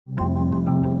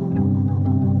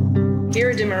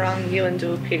Yulang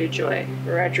Yulang Peta-Joy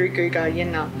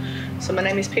Wiradjuri. So my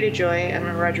name is Peta-Joy and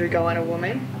I'm a Wiradjuri Goanna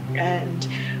woman, and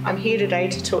I'm here today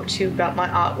to talk to you about my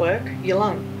artwork,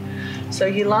 Yulang.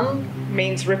 So Yulang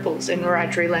means ripples in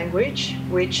Wiradjuri language,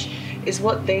 which is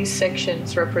what these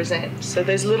sections represent. So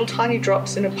those little tiny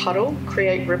drops in a puddle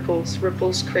create ripples,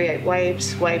 ripples create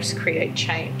waves, waves create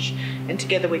change, and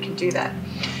together we can do that.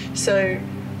 So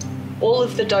all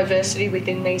of the diversity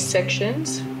within these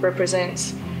sections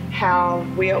represents how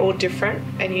we are all different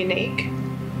and unique,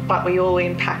 but we all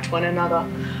impact one another.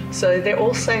 So they're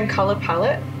all same colour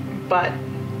palette, but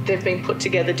they've been put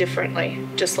together differently,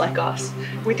 just like us.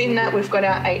 Within that, we've got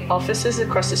our 8 offices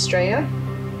across Australia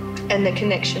and the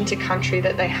connection to country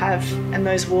that they have, and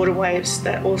those water waves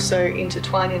that also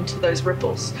intertwine into those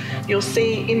ripples. You'll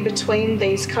see in between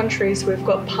these countries, we've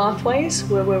got pathways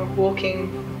where we're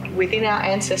walking within our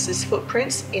ancestors'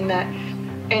 footprints in that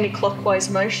anti-clockwise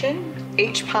motion.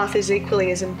 Each path is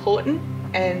equally as important,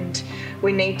 and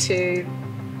we need to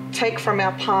take from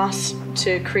our past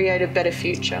to create a better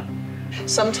future.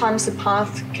 Sometimes the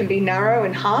path can be narrow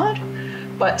and hard,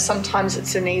 but sometimes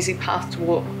it's an easy path to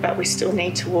walk, but we still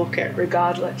need to walk it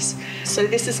regardless. So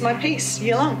this is my piece,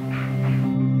 Yulang.